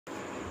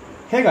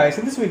Hey guys,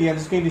 in this video I'm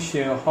just going to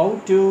show how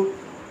to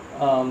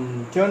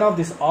turn off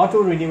this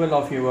auto renewal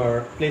of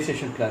your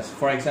PlayStation Plus.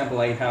 For example,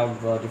 I have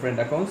different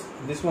accounts.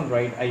 This one,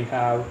 right, I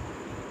have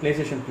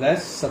PlayStation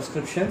Plus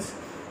subscriptions.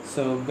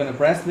 So I'm gonna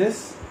press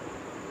this.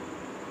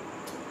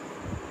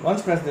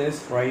 Once press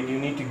this, right, you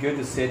need to go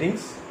to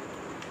settings.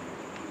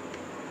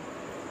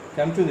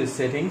 Come to the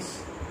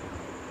settings.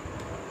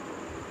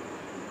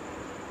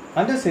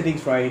 Under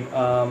settings, right,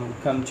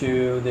 come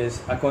to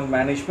this account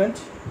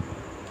management.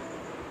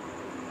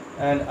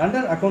 And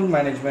under account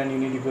management, you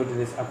need to go to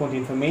this account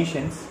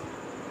informations.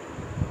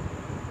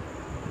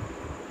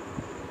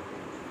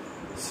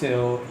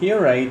 So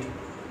here, right,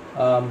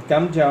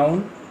 come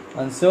down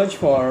and search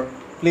for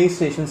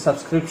PlayStation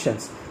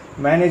subscriptions.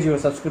 Manage your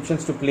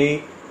subscriptions to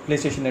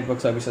PlayStation Network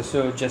services.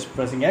 So just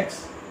pressing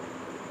X.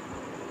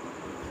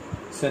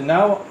 So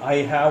now I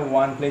have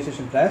one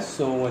PlayStation Plus.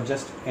 So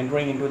just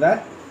entering into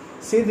that.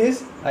 See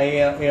this?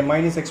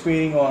 Mine is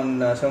expiring on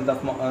 7th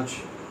of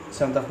March.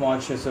 7th of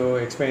March. So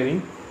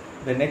expiring.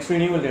 The next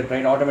renewal date,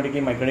 right,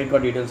 automatically my credit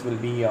card details will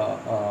be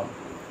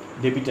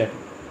debited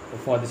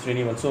for this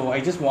renewal. So I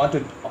just want to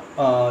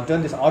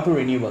turn this auto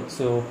renewal.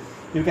 So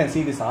you can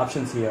see these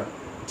options here: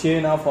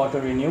 turn off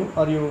auto renew,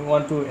 or you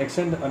want to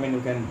extend. I mean,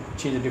 you can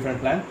change a different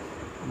plan.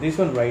 This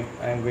one, right,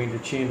 I am going to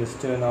change this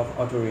turn off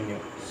auto renew.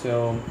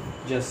 So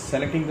just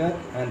selecting that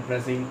and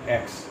pressing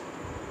X.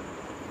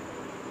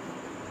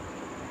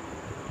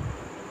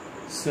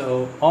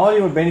 So all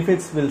your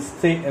benefits will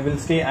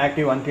stay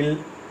active until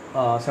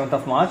 7th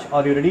of March.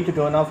 Are you ready to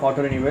turn off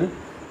auto renewal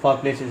for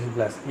PlayStation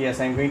Plus? Yes,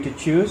 I'm going to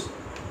choose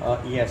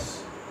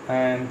yes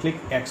and click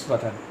X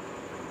button.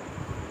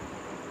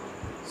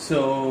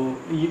 So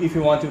if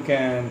you want, you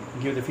can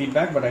give the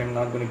feedback, but I'm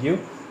not going to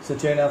give. So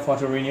turn off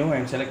auto renew.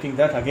 I'm selecting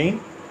that again.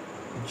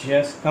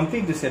 Just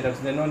complete the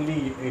setups, then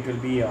only it will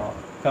be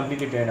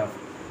completely turned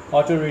off.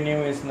 Auto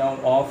renew is now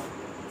off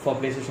for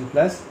PlayStation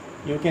Plus.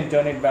 You can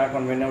turn it back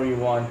on whenever you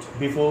want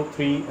before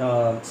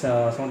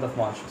 7th of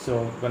March.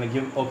 So I'm going to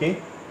give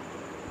OK.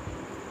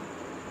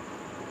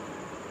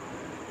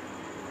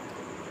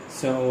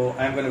 So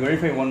I'm going to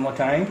verify one more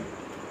time.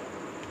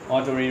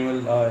 Auto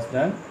renewal is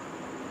done.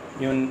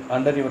 Even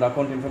under your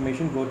account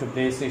information, go to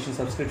PlayStation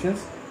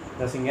subscriptions,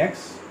 pressing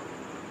X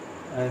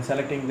and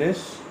selecting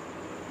this,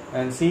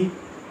 and see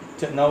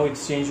now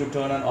it's changed to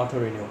turn on auto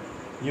renew.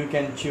 You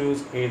can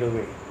choose either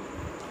way.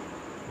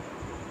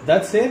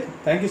 That's it.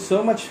 Thank you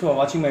so much for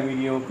watching my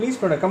video. Please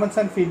put a comments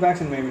and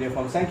feedbacks in my video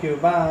forms. Thank you.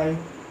 Bye.